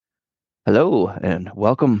Hello, and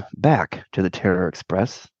welcome back to the Terror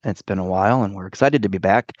Express. It's been a while, and we're excited to be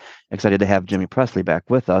back. Excited to have Jimmy Pressley back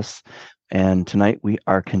with us. And tonight we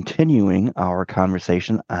are continuing our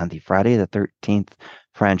conversation on the Friday the 13th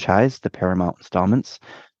franchise, the Paramount installments.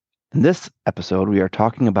 In this episode, we are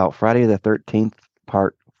talking about Friday the 13th,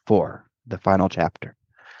 Part 4, the final chapter.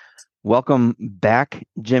 Welcome back,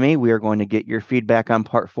 Jimmy. We are going to get your feedback on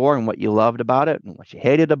Part 4 and what you loved about it and what you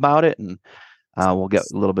hated about it, and we'll get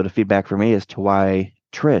a little bit of feedback from me as to why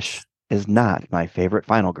Trish is not my favorite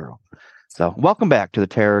final girl. So, welcome back to the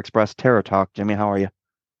Terror Express Terror Talk, Jimmy. How are you?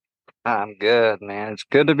 I'm good, man. It's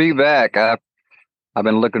good to be back. I've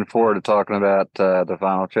been looking forward to talking about the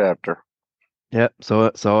final chapter. Yep.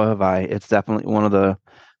 So have I. It's definitely one of the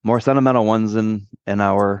more sentimental ones in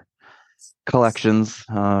our collections.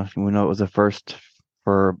 We know it was a first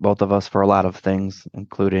for both of us for a lot of things,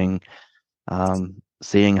 including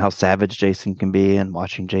seeing how savage Jason can be and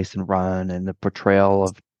watching Jason run and the portrayal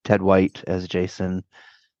of Ted White as Jason.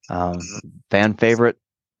 Um, Mhm. Fan favorite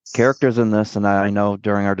characters in this, and I know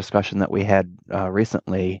during our discussion that we had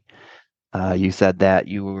recently, you said that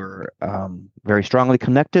you were very strongly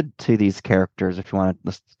connected to these characters. If you want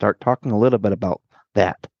to start talking a little bit about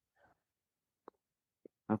that.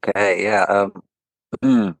 Okay, yeah.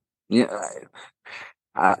 Yeah.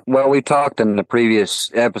 Well, we talked in the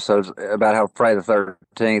previous episodes about how Friday the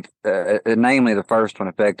 13th, namely the first one,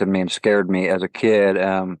 affected me and scared me as a kid.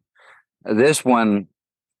 This one,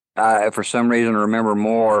 I for some reason remember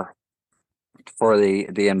more for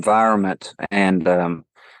the environment and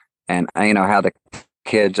how the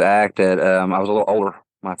kids acted. I was a little older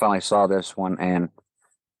when I finally saw this one, and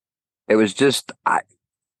it was just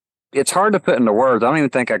it's hard to put into words. I don't even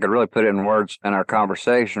think I could really put it in words in our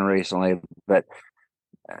conversation recently, but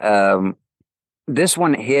um, this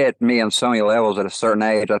one hit me on so many levels at a certain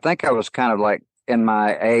age. I think I was kind of like in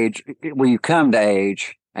my age where you come to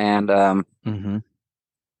age, and Mm-hmm.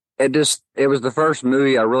 it was the first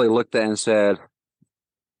movie I really looked at and said,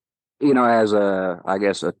 as a I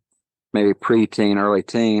guess a maybe preteen, early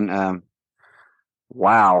teen,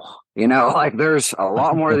 wow, like there's a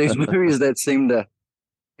lot more of these movies that seem to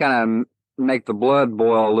kind of make the blood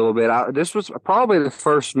boil a little bit. This was probably the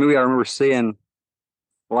first movie I remember seeing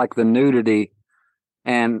like the nudity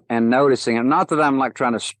and noticing it. Not that I'm like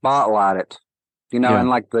trying to spotlight it, Yeah. and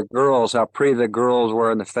like the girls, how pretty the girls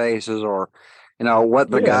were in the faces, or what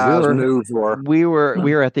the Yeah, we guys' were moves were. we were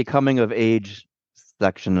we were at the coming of age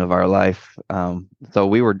section of our life. So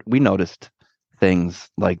we noticed things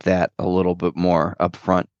like that a little bit more up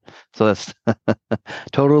front. So that's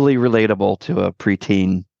totally relatable to a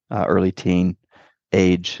preteen, early teen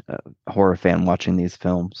age horror fan watching these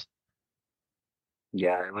films.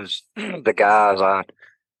 Yeah, it was the guys.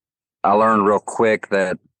 I learned real quick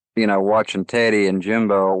that watching Teddy and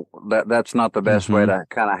Jimbo, that's not the best way Hmm. to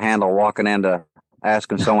kind of handle walking into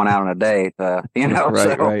asking someone out on a date. Right,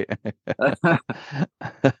 So right.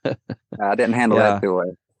 I didn't handle that Yeah, too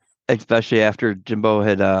well. especially after Jimbo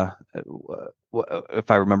had,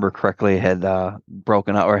 if I remember correctly, had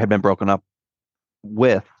broken up or had been broken up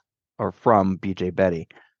with or from BJ Betty.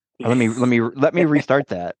 Let me restart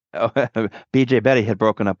that. BJ Betty had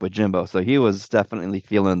broken up with Jimbo, so he was definitely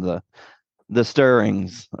feeling the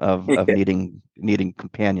stirrings of Yeah, needing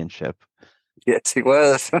companionship. yes, he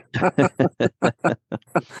was.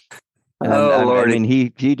 And Oh I Lordy. mean,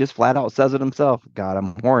 he just flat out says it himself. God,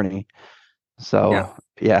 I'm horny. Yeah. So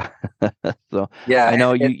yeah. So Yeah. I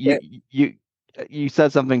know It, it, you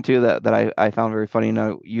said something too that I found very funny. You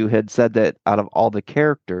know, you had said that out of all the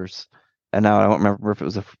characters, and now I don't remember if it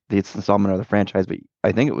was the installment or the franchise, but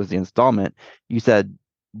I think it was the installment. You said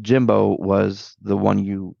Jimbo was the one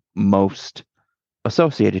you most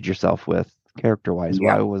associated yourself with character wise.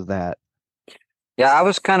 yeah. Why was that? Yeah. I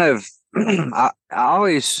was kind of, I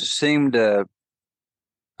always seemed to,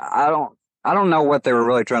 I don't, I don't know what they were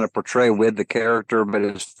really trying to portray with the character, but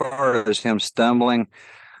as far as him stumbling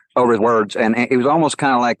over his words, and it was almost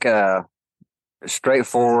kind of like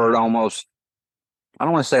straightforward, almost. I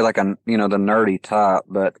don't want to say like the nerdy type,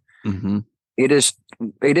 but Hmm. it just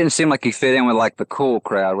it didn't seem like he fit in with like the cool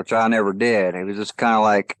crowd, which I never did. He was just kind of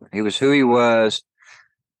like he was who he was.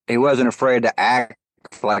 He wasn't afraid to act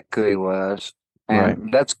like who he was, Right.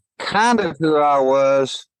 and that's kind of who I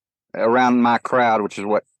was around my crowd, which is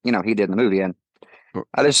what he did in the movie. And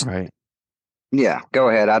I just, Right. yeah, go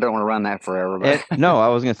ahead. I don't want to run that forever, And but no, I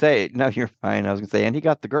was gonna say, no, you're fine. I was gonna say, and he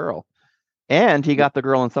got the girl. And he got the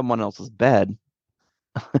girl in someone else's bed.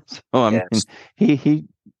 So I mean, yes, he he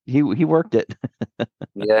he worked it.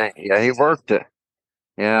 yeah, yeah, he worked it.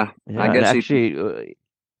 Yeah, I Yeah, and guess he. actually,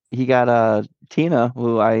 he got Tina,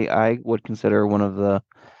 who I would consider one of the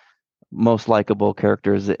most likable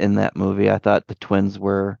characters in that movie. I thought the twins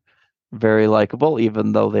were very likable,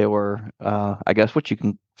 even though they were, I guess what you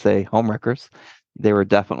can say, homewreckers. They were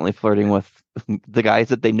definitely flirting with the guys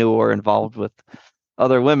that they knew were involved with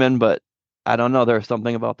other women, but I don't know. There's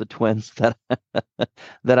something about the twins that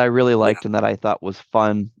that I really Yeah, liked and that I thought was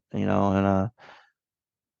fun, and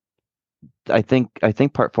I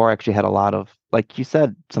think part four actually had a lot of, like you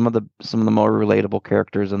said, some of the more relatable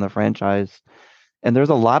characters in the franchise. And there's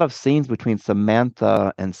a lot of scenes between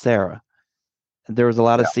Samantha and Sarah. There was a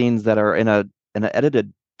lot of yeah. scenes that are in an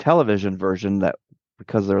edited television version that,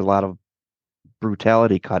 because there's a lot of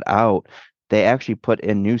brutality cut out, they actually put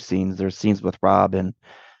in new scenes. There's scenes with Rob and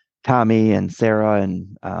Tommy and Sarah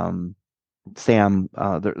and Sam.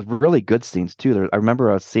 There's really good scenes too. I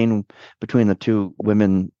remember a scene between the two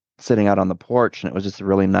women sitting out on the porch, and it was just a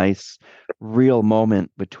really nice, real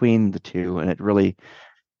moment between the two, and it really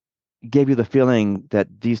gave you the feeling that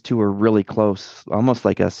these two were really close, almost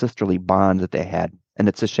like a sisterly bond that they had. And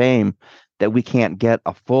it's a shame that we can't get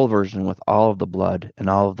a full version with all of the blood and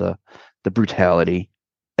all of the brutality,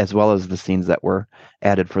 as well as the scenes that were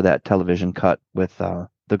added for that television cut with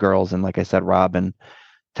the girls. And like I said, Rob and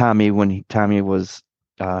Tommy, when Tommy was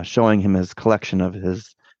showing him his collection of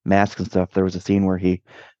his masks and stuff, there was a scene where he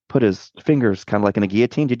put his fingers kind of like in a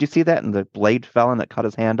guillotine. Did you see that? And the blade fell and it cut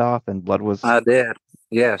his hand off, and blood was. I did.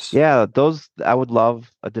 Yes, Yeah, those I would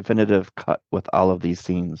love a definitive cut with all of these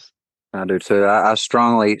scenes. I do too. I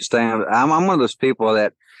strongly stand. I'm one of those people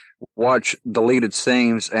that watch deleted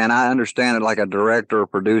scenes, and I understand it like a director or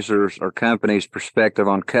producer's or company's perspective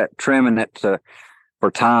on trimming it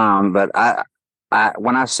for time. But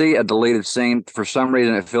when I see a deleted scene, for some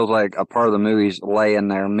reason, it feels like a part of the movie's laying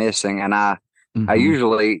there missing, and I Hmm.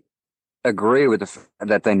 usually agree with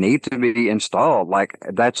that they need to be installed. Like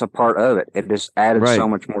that's a part of it. It just added so Right,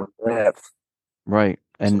 much more depth. right.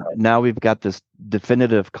 And So, now we've got this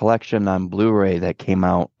definitive collection on Blu-ray that came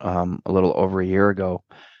out a little over a year ago,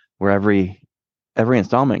 where every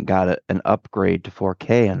installment got an upgrade to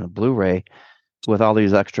 4K and a Blu-ray with all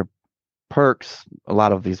these extra perks. A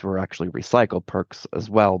lot of these were actually recycled perks as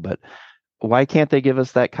well, but why can't they give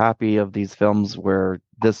us that copy of these films where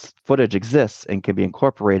this footage exists and can be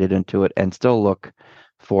incorporated into it and still look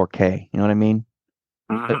 4K? You know what I mean?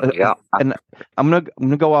 yeah. And I'm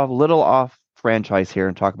gonna go off a little off franchise here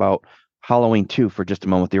and talk about Halloween 2 for just a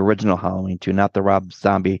moment, the original Halloween 2, not the Rob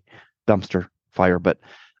Zombie dumpster fire, but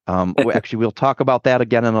actually we'll talk about that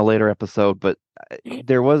again in a later episode. But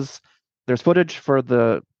there was there's footage for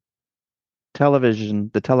the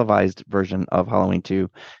televised version of Halloween 2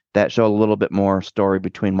 that showed a little bit more story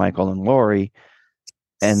between Michael and Laurie,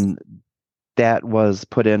 and that was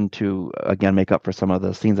put in to again make up for some of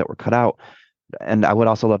the scenes that were cut out. And I would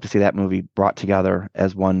also love to see that movie brought together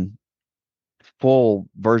as one full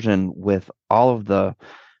version with all of the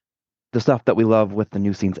stuff that we love with the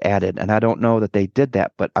new scenes added. And I don't know that they did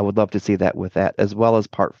that, but I would love to see that with that, as well as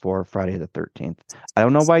part four of Friday the 13th. I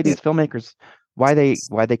don't know why Yeah, these filmmakers why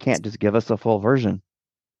they can't just give us a full version.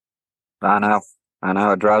 I know. I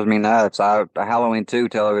know. It drives me nuts. The Halloween 2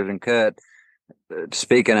 television cut.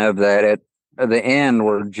 Speaking of that, at the end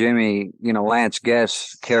where Jimmy, Lance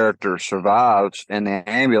Guest's character survives in the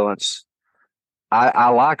ambulance, I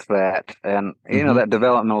like that. And, Hmm. that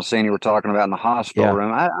developmental scene you were talking about in the hospital Yeah.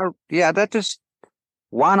 room. Yeah, that just,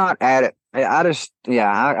 why not add it? I just,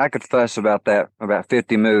 yeah, I could fuss about that, about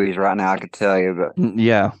 50 movies right now, I could tell you, but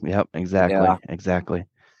Yeah. Yep. yeah. Exactly. Exactly.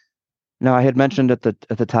 Now, I had mentioned at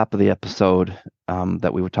the top of the episode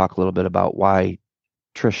that we would talk a little bit about why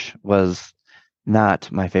Trish was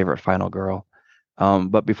not my favorite final girl.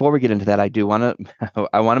 But before we get into that, I do want to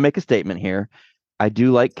I want to make a statement here. I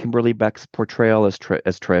do like Kimberly Beck's portrayal as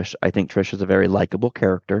Trish. I think Trish is a very likable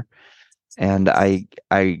character, and I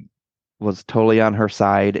was totally on her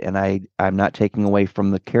side, and I'm not taking away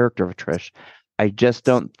from the character of Trish. I just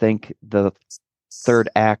don't think the third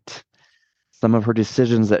act, some of her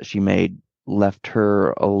decisions that she made left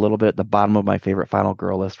her a little bit at the bottom of my favorite final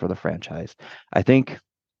girl list for the franchise. I think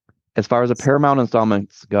as far as the Paramount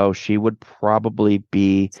installments go, she would probably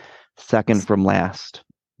be second from last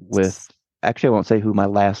with actually I won't say who my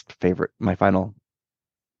final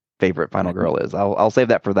favorite final girl is. I'll save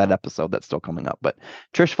that for that episode that's still coming up. But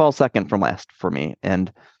Trish falls second from last for me.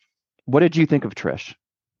 And what did you think of Trish?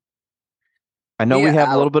 I know we Yeah, have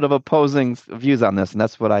a little bit of opposing views on this, and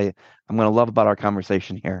that's what I'm going to love about our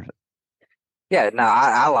conversation here. yeah, no,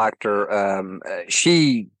 I liked her.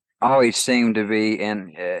 She always seemed to be,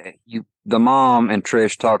 and the mom and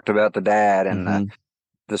Trish talked about the dad and Hmm.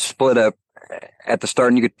 the split up at the start,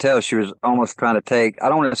 and you could tell she was almost trying to take. I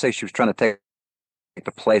don't want to say she was trying to take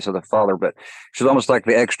the place of the father, but she's almost like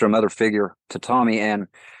the extra mother figure to Tommy. And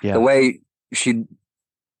the Yeah. way she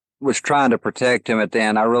was trying to protect him at the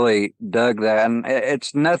end, I really dug that. And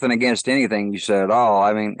it's nothing against anything you said at all.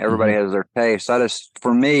 I mean, everybody Mm-hmm. has their taste.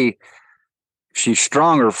 For me, she's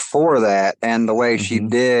stronger for that. And the way she Mm-hmm.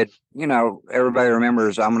 did, everybody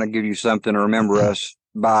remembers, I'm going to give you something to remember us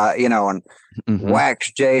by, and Mm-hmm.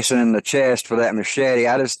 whacks Jason in the chest for that machete.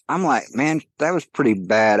 I'm like, man, that was pretty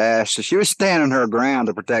badass. So she was standing her ground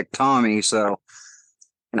to protect Tommy. So,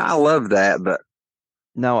 I love that, but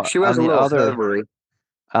Now, she was a little hovery.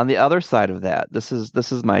 on the other side of that, this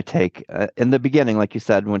is my take. In the beginning, like you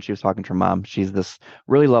said, when she was talking to her mom, she's this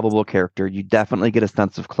really lovable character. You definitely get a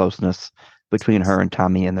sense of closeness between her and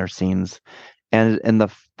Tommy in their scenes. And in the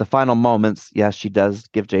final moments, yes, she does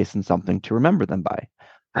give Jason something to remember them by.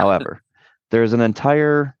 However, there's an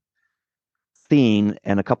entire scene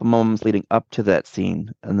and a couple moments leading up to that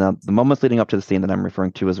scene. And the moments leading up to the scene that I'm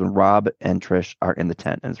referring to is when Rob and Trish are in the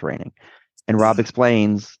tent and it's raining. And Rob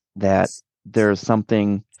explains that there's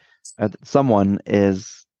someone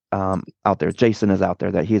is out there. Jason is out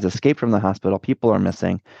there, that he's escaped from the hospital. People are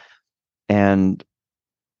missing. And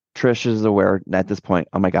Trish is aware at this point,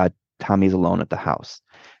 oh my God, Tommy's alone at the house.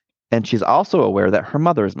 And she's also aware that her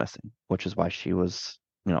mother is missing, which is why she was,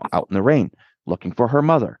 out in the rain looking for her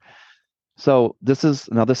mother. So this is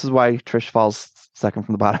why Trish falls second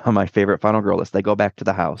from the bottom of my favorite final girl list. They go back to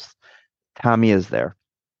the house. Tommy is there.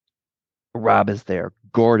 Rob is there.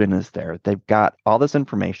 Gordon is there. They've got all this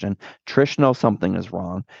information. Trish knows something is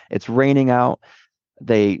wrong. It's raining out.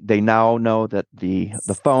 They now know that the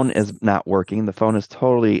phone is not working. The phone is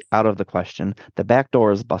totally out of the question. The back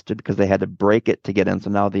door is busted because they had to break it to get in. So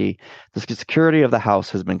now the security of the house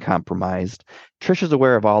has been compromised. Trish is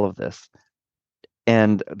aware of all of this.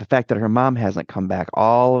 And the fact that her mom hasn't come back,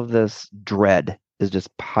 all of this dread is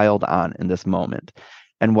just piled on in this moment.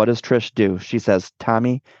 And what does Trish do? She says,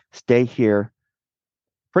 Tommy, stay here.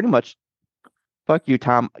 Pretty much, fuck you,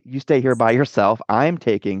 Tom. You stay here by yourself. I am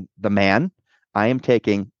taking the man. I am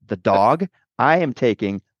taking the dog. I am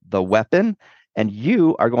taking the weapon. And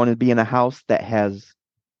you are going to be in a house that has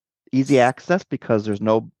easy access because there's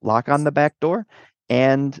no lock on the back door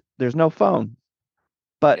and there's no phone.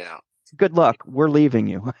 But Yeah. good luck. We're leaving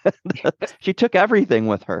you. She took everything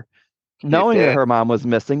with her, knowing that her mom was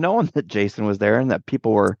missing, knowing that Jason was there and that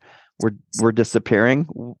people were disappearing.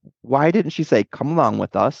 Why didn't she say, come along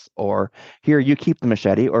with us? Or here, you keep the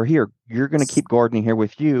machete, or here, you're going to keep Gordon here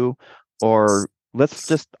with you, or let's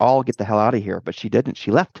just all get the hell out of here. But she didn't.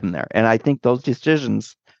 She left him there. And I think those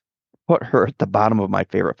decisions put her at the bottom of my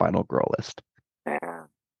favorite final girl list. Yeah.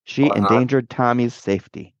 She endangered Tommy's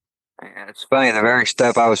safety. It's funny, the very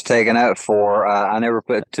stuff I was taking up for, I never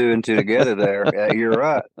put two and two together there. You're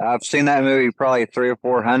right. I've seen that movie probably 300 or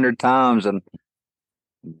 400 times and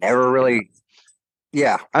never really.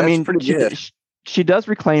 Yeah, I mean, pretty good. She does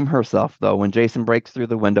reclaim herself, though, when Jason breaks through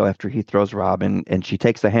the window after he throws Rob, and she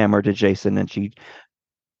takes the hammer to Jason and she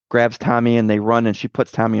grabs Tommy and they run and she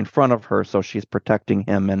puts Tommy in front of her so she's protecting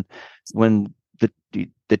him. And when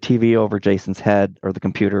the TV over Jason's head, or the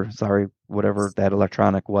computer, sorry, whatever that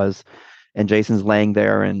electronic was, and Jason's laying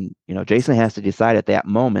there, and Jason has to decide at that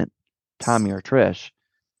moment, Tommy or Trish,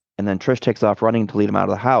 and then Trish takes off running to lead him out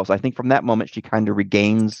of the house. I think from that moment she kind of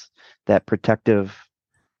regains that protective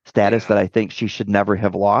status that I think she should never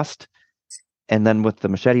have lost. And then with the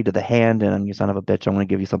machete to the hand, and you son of a bitch, I'm going to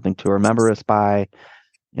give you something to remember us by,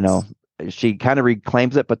 she kind of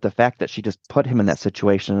reclaims it. But the fact that she just put him in that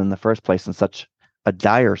situation in the first place, in such a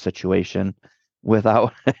dire situation,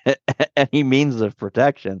 without any means of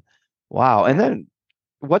protection. Wow. And then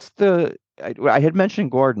I had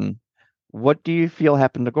mentioned Gordon. What do you feel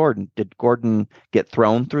happened to Gordon? Did Gordon get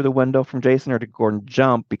thrown through the window from Jason, or did Gordon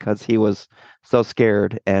jump because he was so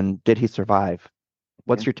scared? And did he survive?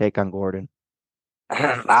 What's your take on Gordon?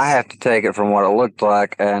 I have to take it from what it looked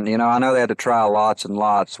like. And, I know they had to try lots and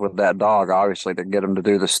lots with that dog, obviously, to get him to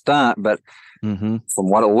do the stunt. But from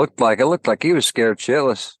what it looked like he was scared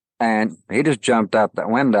shitless. And he just jumped out that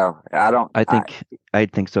window. I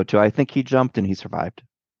think so too. I think he jumped and he survived.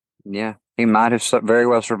 Yeah, he might have very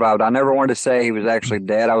well survived. I never wanted to say he was actually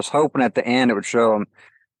dead. I was hoping at the end it would show him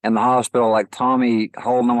in the hospital, like Tommy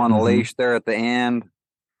holding him on the leash there at the end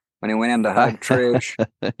when he went in to hug Trish.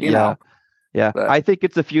 Yeah. But, I think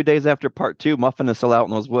it's a few days after part 2. Muffin is still out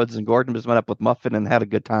in those woods, and Gordon just went up with Muffin and had a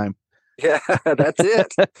good time. Yeah, that's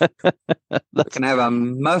it. We can have a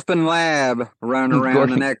Muffin lab running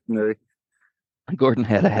around the next movie. Gordon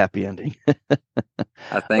had a happy ending.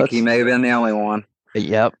 I think he may have been the only one.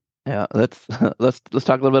 Yep. Yeah. Let's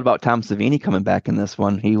talk a little bit about Tom Savini coming back in this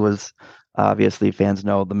one. He was, obviously, fans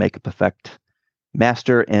know the makeup effect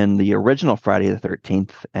master in the original Friday the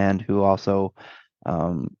 13th, and who also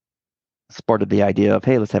um, sported the idea of,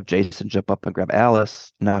 hey, let's have Jason jump up and grab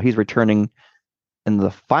Alice. Now he's returning in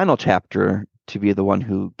the final chapter to be the one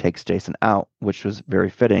who takes Jason out, which was very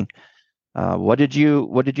fitting. What did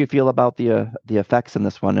you feel about the effects in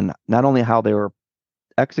this one, and not only how they were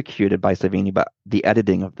executed by Savini, but the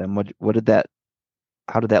editing of them? What did that?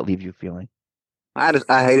 How did that leave you feeling? I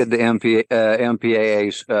hated the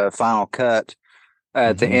MPAA's final cut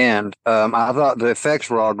at the Mm-hmm. end. I thought the effects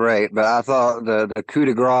were all great, but I thought the coup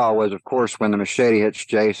de grace was, of course, when the machete hits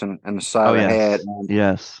Jason in the side Oh of the head. yes, And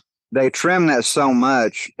yes. they trimmed that so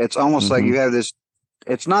much, it's almost like Mm-hmm. you have this.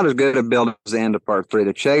 It's not as good a build as the end of part three.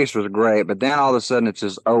 The chase was great, but then all of a sudden it's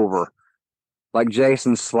just over. Like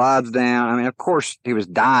Jason slides down. I mean, of course he was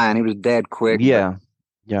dying. He was dead quick, but Yeah,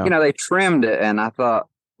 yeah. they trimmed it, and I thought,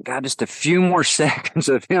 God, just a few more seconds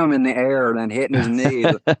of him in the air and hitting his knee.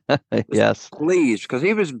 Just Yes, please, because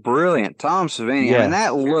he was brilliant. Tom Savini. I mean, yes.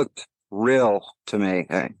 that looked real to me.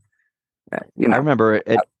 I remember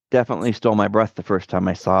it definitely stole my breath the first time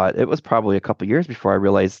I saw it. It was probably a couple years before I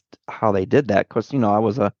realized how they did that. Because, I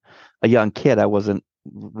was a young kid. I wasn't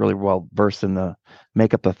really well versed in the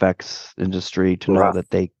makeup effects industry to know right. that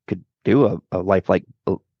they could do a lifelike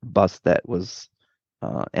bust that was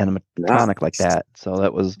Yeah. animatronic like that. So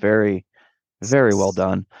that was very, very well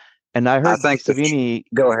done. And I I heard think that. Savini.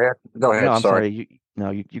 Go ahead. Go No, ahead. I'm Sorry.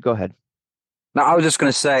 sorry. You go ahead. No, I was just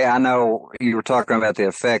going to say, I know you were talking about the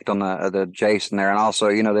effect on the Jason there, and also,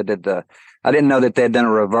 they did the. I didn't know that they'd done a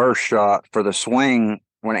reverse shot for the swing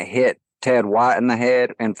when it hit Ted White in the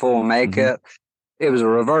head in full Hmm. makeup. It was a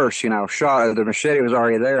reverse, shot. The machete was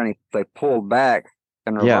already there, and they pulled back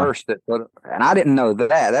and Yeah. reversed it. And I didn't know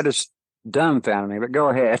that. That just dumbfounded me. But go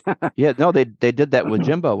ahead. Yeah, no, they did that with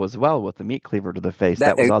Jimbo as well with the meat cleaver to the face.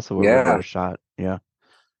 That was also a Yeah, reverse shot. Yeah.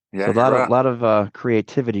 So yeah, a you're lot of right. lot of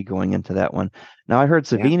creativity going into that one. Now I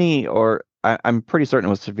heard Yeah. Savini, or I'm pretty certain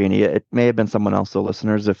it was Savini. It may have been someone else. So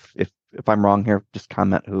listeners, if I'm wrong here, just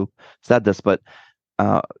comment who said this, but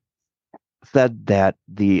uh, said that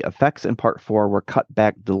the effects in part four were cut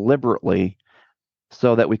back deliberately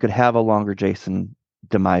so that we could have a longer Jason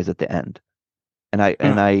demise at the end. And I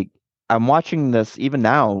and Hmm. I I'm watching this even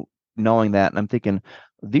now, knowing that, and I'm thinking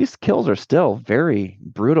these kills are still very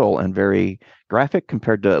brutal and very graphic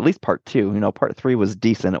compared to at least part two. Part three was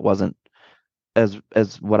decent. It wasn't as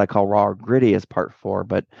what I call raw or gritty as part four,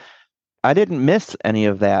 but I didn't miss any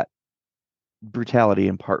of that brutality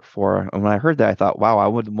in part four. And when I heard that, I thought, wow, I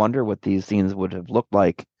would wonder what these scenes would have looked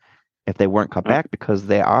like if they weren't cut back, because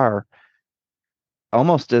they are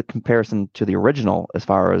almost a comparison to the original as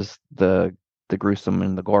far as the gruesome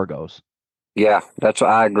and the gore goes. Yeah, that's what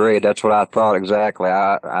I agree. That's what I thought exactly.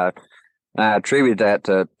 I attribute that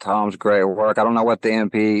to Tom's great work. I don't know what the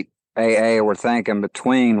MPAA were thinking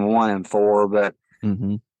between one and four, but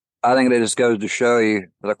Hmm. I think that just goes to show you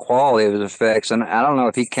the quality of his effects. And I don't know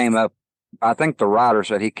if he came up. I think the writer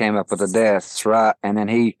said he came up with the deaths, right? And then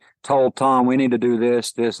he told Tom, "We need to do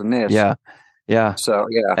this, this, and this." Yeah, yeah. So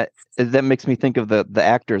yeah, Uh, that makes me think of the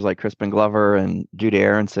actors like Crispin Glover and Judy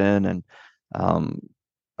Aronson and um,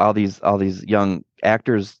 all these young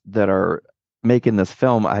actors that are making this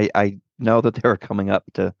film. I know that they were coming up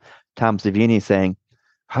to Tom Savini saying,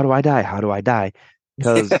 "How do I die? How do I die?"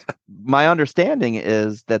 Because my understanding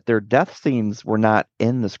is that their death scenes were not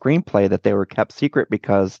in the screenplay; that they were kept secret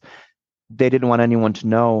because they didn't want anyone to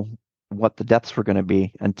know what the deaths were going to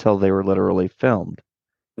be until they were literally filmed.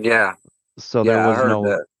 yeah, So there yeah. I was heard no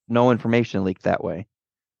that. no information leaked that way.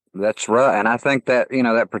 That's right, and I think that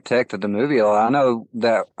that protected the movie a lot. I know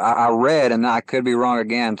that I read, and I could be wrong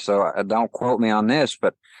again, so don't quote me on this,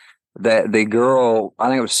 but that the girl, I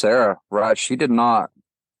think it was Sarah, right? She did not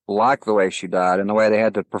like the way she died and the way they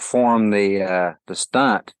had to perform the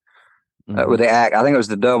stunt Hmm. with the act. I think it was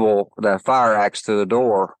the fire axe to the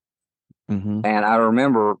door. Hmm. And I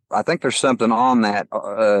remember, I think there's something on that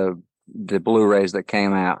the Blu-rays that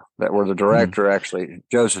came out that where the Mm. director actually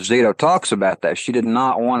Joseph Zito talks about that. She did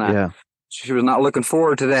not want to. Yeah, She was not looking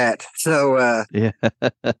forward to that. So yeah.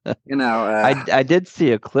 you know, I did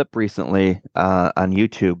see a clip recently on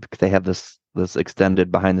YouTube because they have this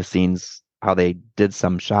extended behind the scenes how they did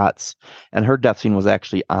some shots, and her death scene was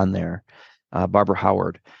actually on there, Barbara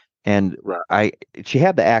Howard, and right. I she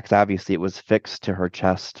had the axe. Obviously, it was fixed to her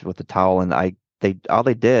chest with the towel, and they all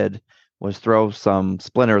they did was throw some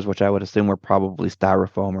splinters, which I would assume were probably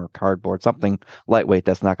styrofoam or cardboard, something lightweight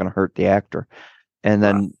that's not going to hurt the actor, and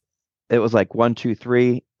Right. then it was like one, two,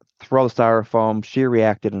 three, throw the styrofoam. She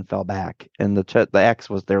reacted and fell back, and the X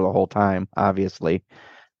was there the whole time, obviously.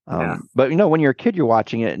 Yeah. But when you're a kid, you're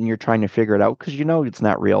watching it and you're trying to figure it out because it's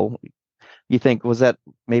not real. You think, was that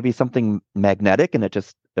maybe something magnetic and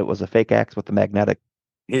it was a fake axe with a magnetic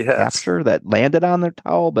Yes. capture that landed on their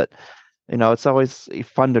towel? But it's always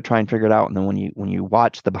fun to try and figure it out. And then when you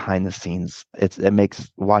watch the behind the scenes, it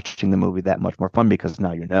makes watching the movie that much more fun because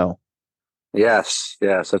now you know. Yes,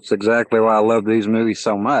 yes, that's exactly why I love these movies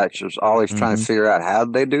so much. Is always trying to Hmm. figure out how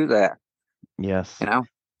did they do that. Yes. You know,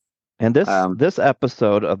 And this um, this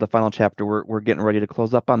episode of the final chapter, we're getting ready to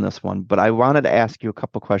close up on this one, but I wanted to ask you a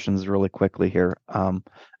couple questions really quickly here. I'm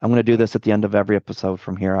going to do this at the end of every episode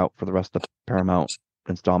from here out for the rest of the Paramount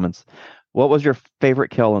installments. What was your favorite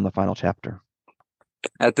kill in the final chapter?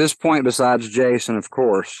 at this point, besides Jason, of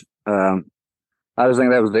course, I just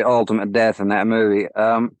think that was the ultimate death in that movie.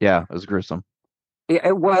 Yeah, it was gruesome. Yeah,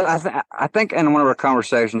 it was. I think in one of our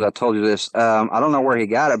conversations, I told you this. I don't know where he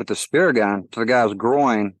got it, but the spear gun to the guy's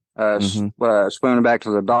groin, Hmm. swimming back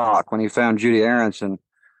to the dock when he found Judy Aronson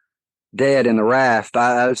dead in the raft.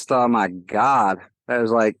 I just thought, my God, that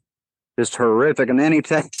was like just horrific. And then he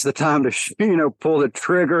takes the time to, pull the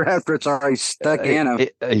trigger after it's already stuck in him.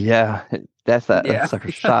 Yeah, Yeah, that's like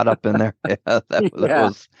a shot up in there. Yeah,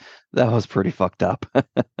 yeah. that was pretty fucked up.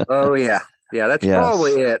 Oh yeah, yeah. That's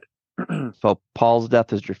probably Yes. it. So Paul's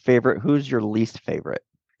death is your favorite. Who's your least favorite?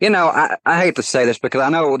 I hate to say this because I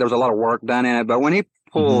know there was a lot of work done in it, but when he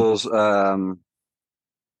Hmm. pulls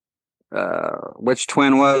which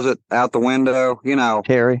twin was it out the window?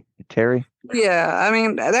 Terry. Yeah, I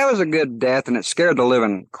mean that was a good death, and it scared the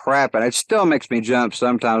living crap. And it still makes me jump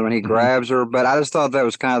sometimes when he Hmm. grabs her. But I just thought that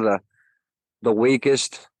was kind of the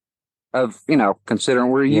weakest of considering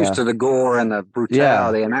we're used Yeah. to the gore and the Yeah.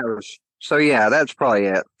 brutality, and that was so. Yeah, that's probably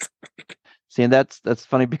it. See, and that's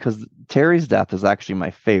funny because Terry's death is actually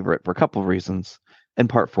my favorite for a couple of reasons. In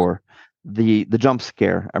part four, the jump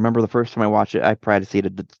scare. I remember the first time I watched it, I probably seen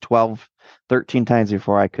it 12, 13 times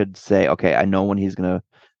before I could say, okay, I know when he's gonna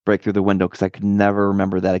break through the window because I could never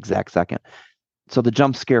remember that exact second. So the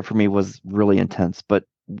jump scare for me was really intense. But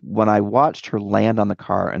when I watched her land on the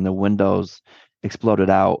car and the windows exploded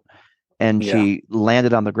out and Yeah, she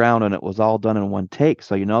landed on the ground and it was all done in one take.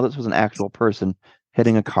 So this was an actual person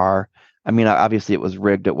hitting a car. I mean, obviously it was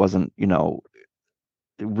rigged. It wasn't,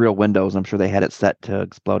 real windows. I'm sure they had it set to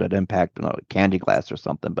explode at impact, candy glass or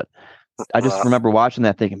something. But I just uh, remember watching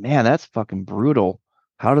that thinking, man, that's fucking brutal.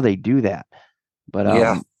 How do they do that? But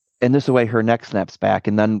yeah, and this way her neck snaps back.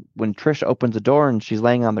 And then when Trish opens the door and she's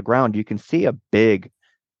laying on the ground, you can see a big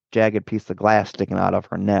jagged piece of glass sticking out of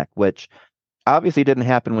her neck, which obviously didn't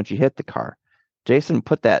happen when she hit the car. Jason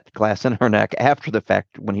put that glass in her neck after the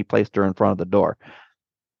fact when he placed her in front of the door.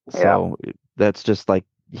 yeah. So that's just like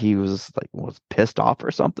he was pissed off or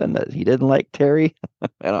something that he didn't like Terry.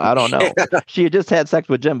 I don't know. She had just had sex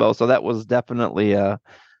with Jimbo, so that was definitely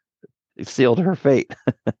sealed her fate.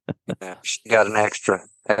 Yeah, she got an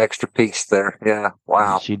extra piece there. Yeah,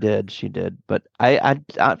 wow. She did. But I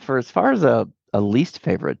for as far as a least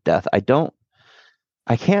favorite death,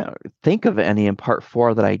 I can't think of any in part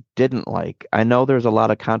four that I didn't like. I know there's a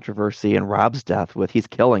lot of controversy in Rob's death with he's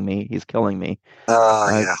killing me.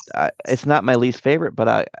 Yeah, It's not my least favorite, but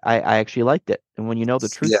I actually liked it. And when you know the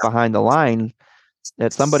truth yeah. behind the line,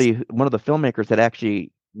 that one of the filmmakers had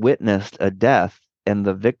actually witnessed a death, and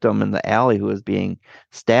the victim in the alley who was being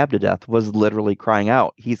stabbed to death was literally crying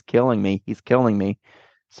out, "He's killing me! He's killing me!"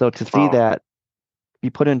 So to see Oh, that be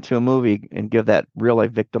put into a movie and give that real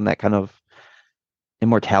life victim that kind of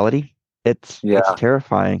immortality, it's yeah.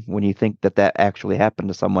 terrifying when you think that that actually happened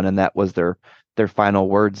to someone and that was their final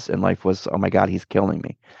words in life was, "Oh my God, he's killing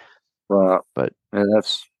me." Well, But yeah,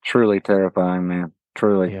 that's truly terrifying, man.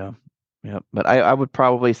 Truly. yeah, yeah. But I would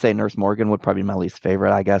probably say Nurse Morgan would probably be my least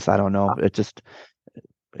favorite. I guess I don't know.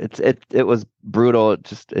 It was brutal. It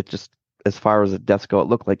just as far as the deaths go, it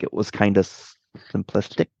looked like it was kind of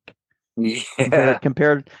simplistic Yeah,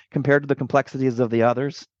 compared to the complexities of the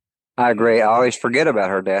others. I agree. I always forget about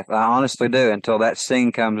her death. I honestly do until that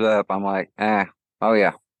scene comes up. I'm like, oh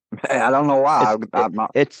yeah. I don't know why. It's it,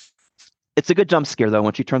 it's it's a good jump scare though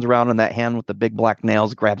when she turns around and that hand with the big black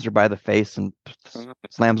nails grabs her by the face and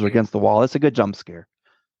slams her against the wall. It's a good jump scare.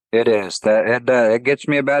 It is that it gets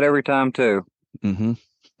me about every time too. Hmm.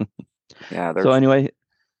 Yeah, So there's anyway,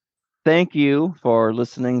 thank you for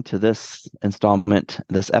listening to this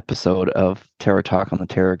episode of Terror Talk on the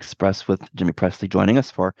Terror Express with Jimmy Presley joining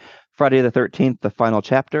us for Friday the 13th, the final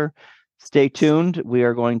chapter. Stay tuned. We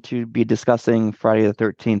are going to be discussing Friday the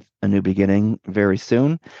 13th, A New Beginning, very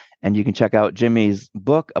soon. And you can check out Jimmy's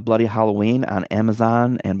book, A Bloody Halloween, on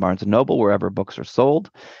Amazon and Barnes & Noble, wherever books are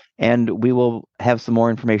sold. And we will have some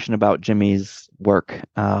more information about Jimmy's work,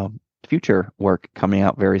 future work coming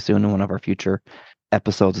out very soon in one of our future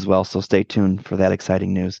episodes as well. So stay tuned for that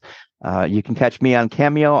exciting news. You can catch me on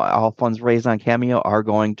Cameo. All funds raised on Cameo are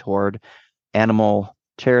going toward animal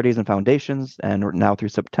charities and foundations. And now through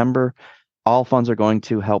September, all funds are going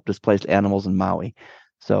to help displaced animals in Maui.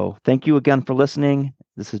 So thank you again for listening.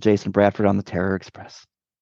 This is Jason Bradford on the Terror Express.